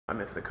I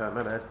missed the cut,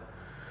 my bad.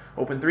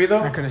 Open three though?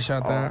 I could have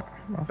shot that.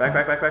 Back.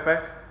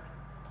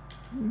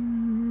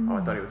 Oh,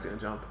 I thought he was gonna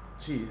jump.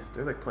 Jeez,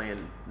 they're like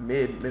playing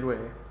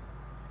midway.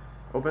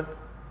 Open?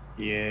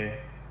 Yeah.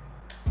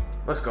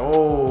 Let's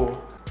go.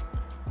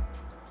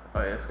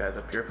 Oh yeah, this guy's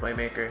a pure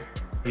playmaker.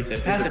 He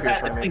said, pass it,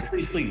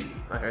 please.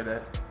 I heard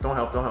that. Don't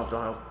help.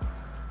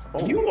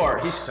 Oh, you are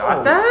he so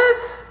shot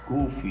that?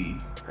 goofy.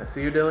 I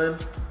see you, Dylan.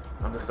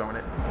 I'm just throwing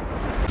it.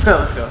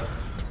 Let's go.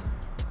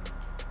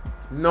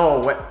 No,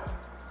 what?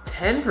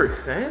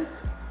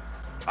 10%?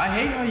 I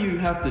hate how you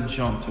have to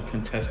jump to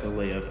contest a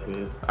layup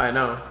good. I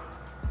know.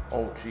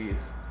 Oh,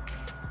 jeez.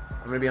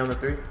 I'm gonna be on the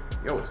three.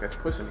 Yo, this guy's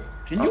pushing me.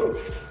 Can you?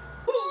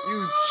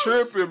 You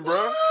tripping,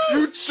 bro.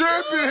 You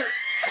tripping.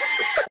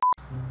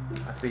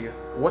 I see you.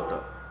 What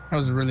the? That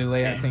was really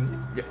late, I think.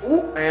 Yeah.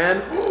 Oh,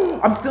 and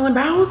I'm still in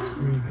bounds?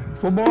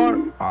 Full bar.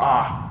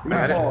 I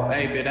got it. Oh,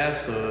 hey, but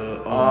that's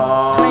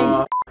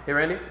Hey,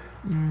 Randy.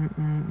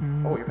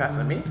 Oh, you're passing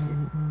to me?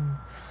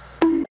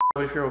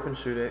 What if you're open,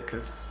 shoot it,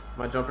 because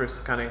my jumper's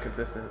kind of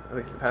inconsistent, at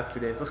least the past 2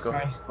 days. Let's go.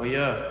 Nice. Oh,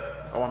 yeah.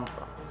 Oh, I'm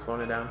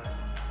slowing it down.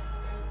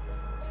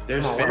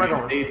 There's where am I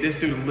going? This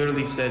dude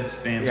literally said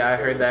spam. Yeah, I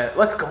heard that.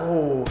 Let's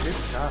go. Good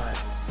shot.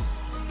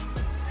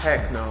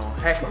 Heck no.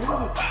 Heck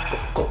no.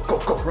 Go.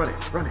 Run it.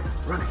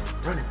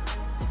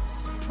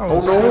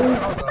 Oh, no.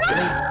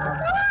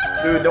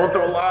 Dude, don't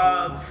throw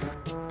lobs.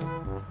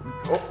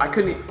 Oh, I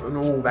couldn't even.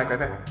 No, back.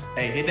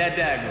 Hey, hit that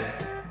dagger.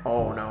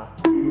 Oh, no.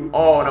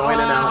 Oh, no, in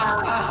and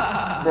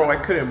out. Bro, I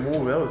couldn't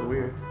move. That was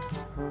weird.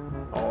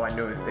 Oh, I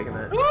knew he was taking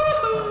that.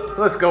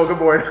 Let's go. Good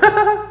board.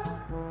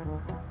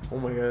 Oh,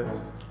 my gosh.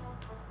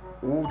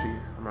 Oh,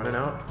 jeez. I'm running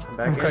out. I'm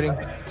back in. Cutting.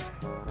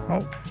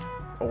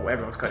 Oh,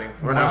 everyone's cutting.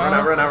 Run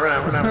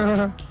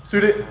out.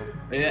 Shoot it.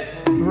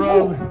 Yeah.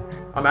 Bro. Oh,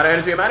 I'm out of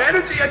energy.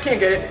 I can't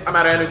get it. I'm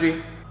out of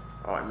energy.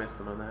 Oh, I missed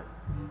him on that.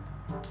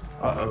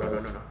 Oh,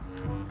 no.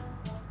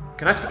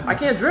 Can I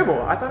can't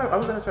dribble. I thought I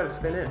was going to try to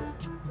spin in.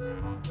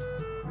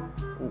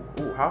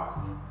 Ooh, hop.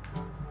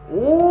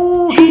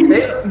 Ooh,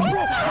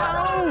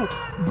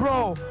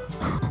 Bro.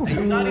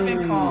 You're not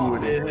even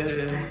calm.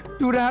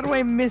 Dude, how do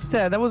I miss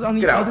that? That was on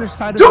the other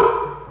side of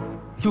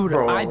Dude,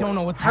 bro, I don't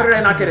know what's How did I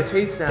not get a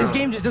chase down? This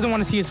game just doesn't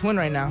want to see us win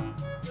right now.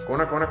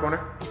 Corner.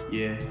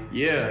 Yeah.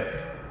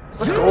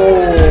 Let's go.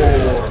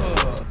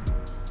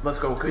 Let's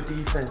go. Good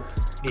defense.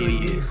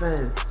 Good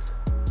defense.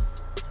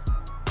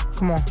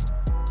 Come on.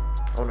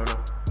 Oh, no.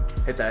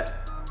 Hit that.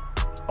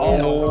 Oh,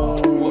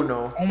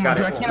 no. Oh my Got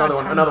God, it.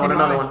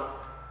 Another one.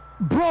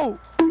 Bro.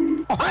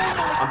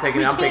 I'm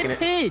taking it.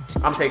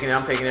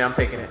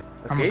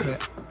 Escape.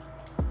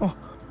 Oh.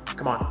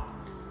 Come on.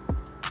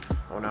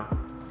 Oh, no.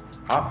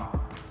 Hop.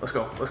 Let's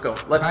go. Yes,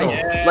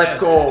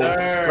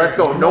 Let's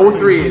go. No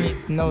threes.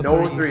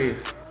 No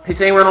threes. He's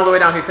saying run all the way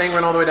down.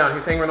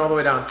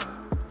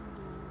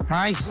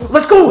 Nice.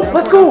 Let's go.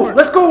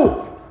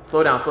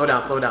 Slow down.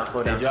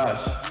 Hey,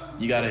 Josh,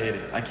 you gotta hit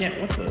it. I can't.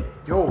 What the?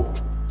 Yo.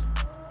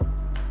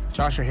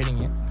 Josh, you're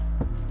hitting it.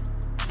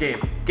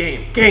 Game.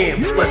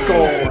 Let's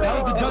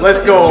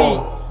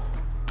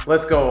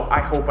go. I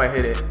hope I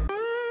hit it.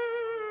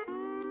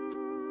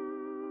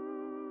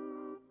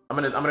 I'm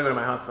gonna go to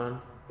my hot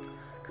zone.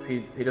 Cause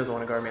he doesn't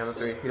want to guard me on the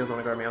three.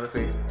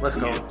 Let's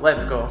go.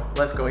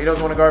 He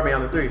doesn't want to guard me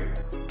on the three.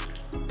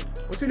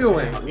 What you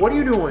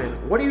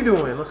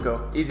doing? Let's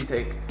go. Easy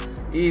take.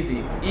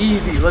 Easy.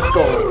 Let's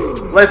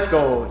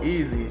go.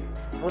 Easy.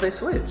 Oh, they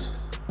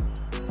switched.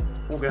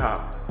 Oh, good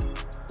hop.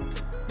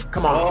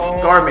 Come on.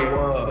 Guard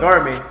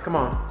me. Come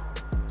on.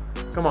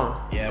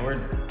 Yeah,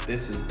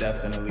 this is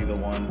definitely the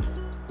one.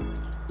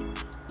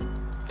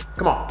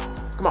 Come on.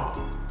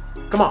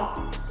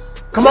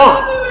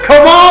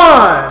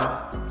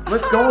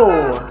 Let's go.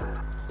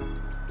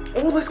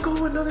 Oh, let's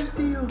go. Another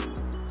steal.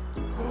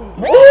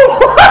 Oh.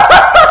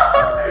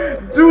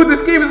 Dude,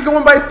 this game is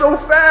going by so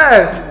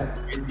fast.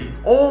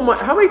 Oh my,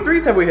 how many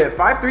threes have we hit?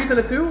 5 threes and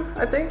a 2,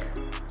 I think.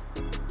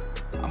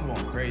 I'm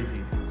going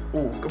crazy.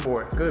 Ooh, good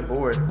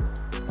board.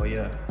 Oh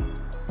yeah.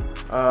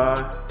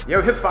 Yeah,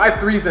 we hit 5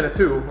 threes and a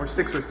 2. We're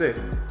 6 for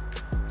 6.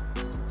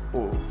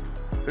 Ooh,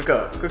 cook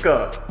up.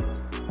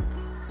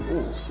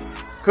 Ooh,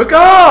 cook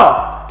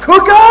up!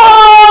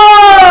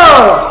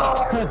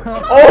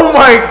 Oh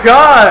my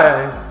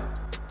gosh!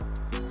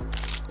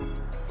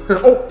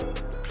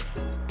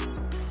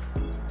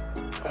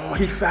 Oh,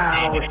 he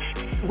fouled.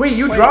 Wait,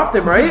 you dropped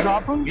him, right?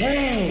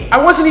 Yay! I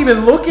wasn't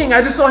even looking.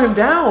 I just saw him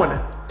down.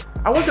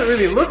 I wasn't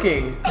really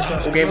looking.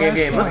 Oh,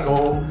 game. Let's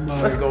go.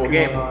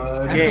 Game.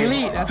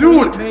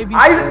 Dude,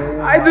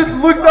 I just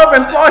looked up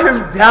and saw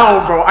him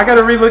down, bro. I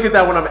gotta relook at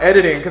that when I'm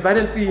editing because I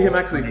didn't see him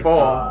actually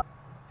fall.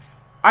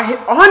 I'm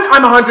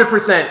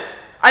 100%.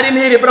 I didn't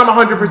hit it, but I'm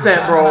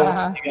 100%, bro.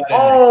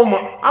 Oh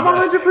my, I'm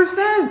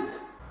 100%.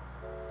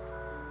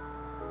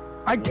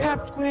 I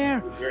tapped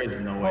square. There is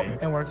no way.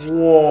 It works.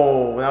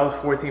 Whoa, that was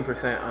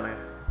 14% on a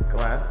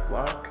glass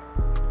lock.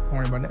 Don't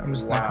worry about it. I'm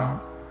just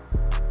wow.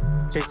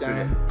 Chase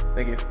down.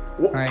 Thank you.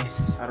 Whoa.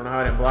 Nice. I don't know how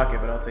I didn't block it,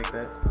 but I'll take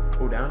that.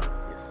 Go down.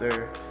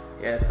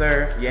 Yes,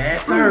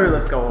 sir.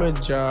 Let's go.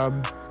 Good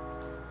job.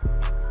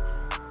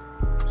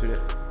 Shoot it.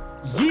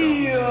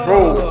 Yeah!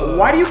 Bro,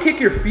 why do you kick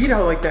your feet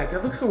out like that?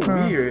 That looks so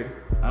weird.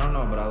 I don't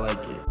know, but I like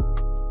it.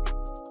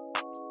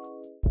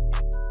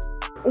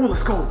 Oh,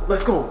 let's go.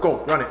 Let's go.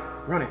 Go. Run it.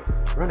 Run it.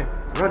 Run it.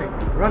 Run it.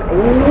 Run it.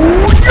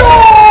 Oh,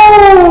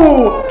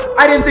 yo!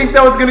 I didn't think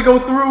that was going to go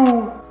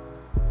through.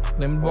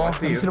 Oh, I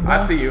see you. I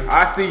see you.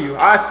 I see you.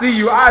 I see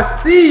you. I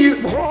see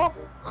you.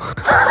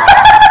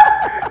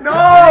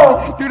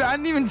 No! Dude, I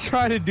didn't even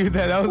try to do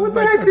that. That was What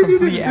the like heck did you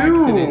just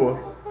accident. do?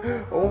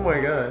 Oh my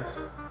gosh.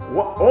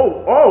 What?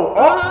 Oh, oh,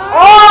 oh,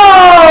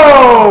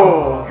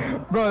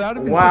 oh! Bro, that would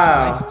have been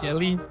Wow. such a nice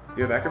jelly. Do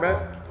you have acrobat?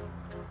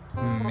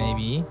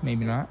 Maybe,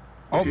 maybe not.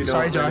 If Oh, you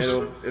sorry, don't, then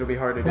Josh. it'll be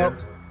hard to do. Well,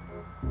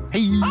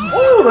 hey.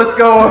 Oh, let's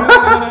go.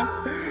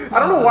 I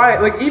don't know why.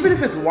 Like, even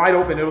if it's wide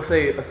open, it'll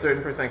say a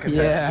certain percent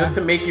contest just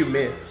to make you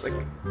miss. Like,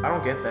 I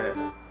don't get that.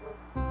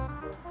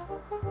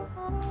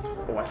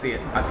 Oh, I see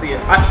it. I see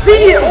it. I see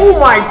it. Oh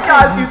my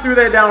gosh, you threw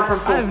that down from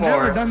so I've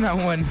far. never done that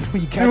one.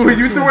 Dude,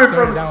 you threw it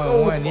from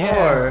so far.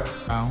 Yeah.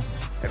 Wow.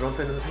 Everyone's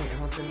sitting in the paint.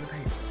 Everyone's sitting in the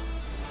paint.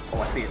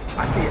 Oh, I see it.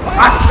 I see it.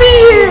 I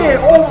see it.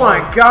 Oh my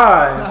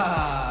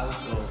god. Let's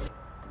go.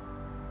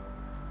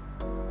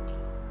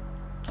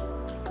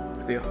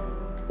 Steal.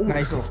 Oh, Nice.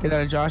 let's go. Get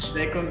that, Josh.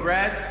 Say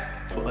congrats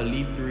for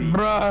Elite 3.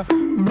 Bruh.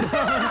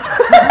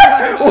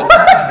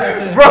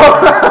 Bro.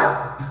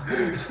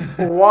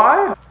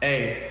 Why?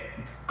 Hey,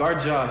 guard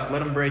Josh.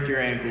 Let him break your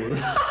ankles.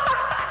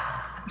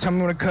 Tell me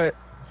when to cut.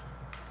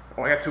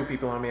 Oh, I got 2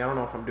 people on me. I don't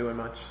know if I'm doing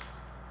much.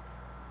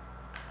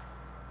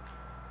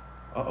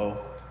 Uh-oh.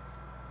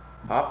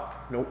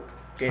 Hop. Nope.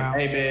 Game. Wow.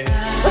 Hey, man.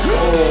 Let's go.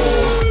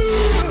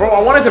 Bro,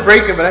 I wanted to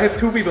break him, but I had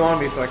 2 people on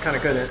me, so I kind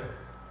of couldn't.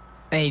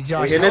 Hey,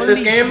 Josh. We hitting it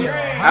this game?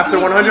 After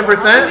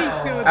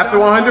 100%? After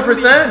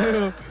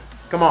 100%?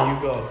 Come on.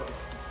 You go.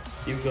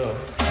 You go.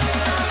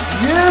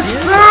 Yes,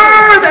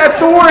 sir! That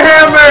Thor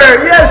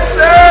hammer! Yes,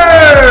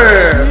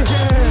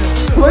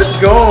 sir! Let's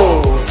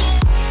go.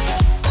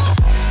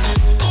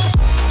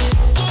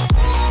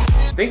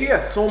 Thank you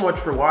guys so much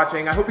for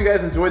watching. I hope you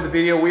guys enjoyed the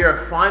video. We are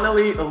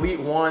finally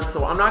Elite 1,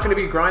 so I'm not going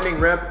to be grinding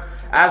rep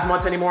as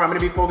much anymore. I'm going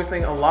to be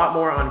focusing a lot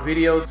more on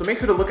videos, so make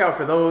sure to look out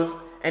for those.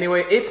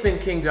 Anyway, it's been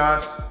King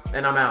Josh,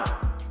 and I'm out.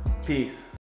 Peace.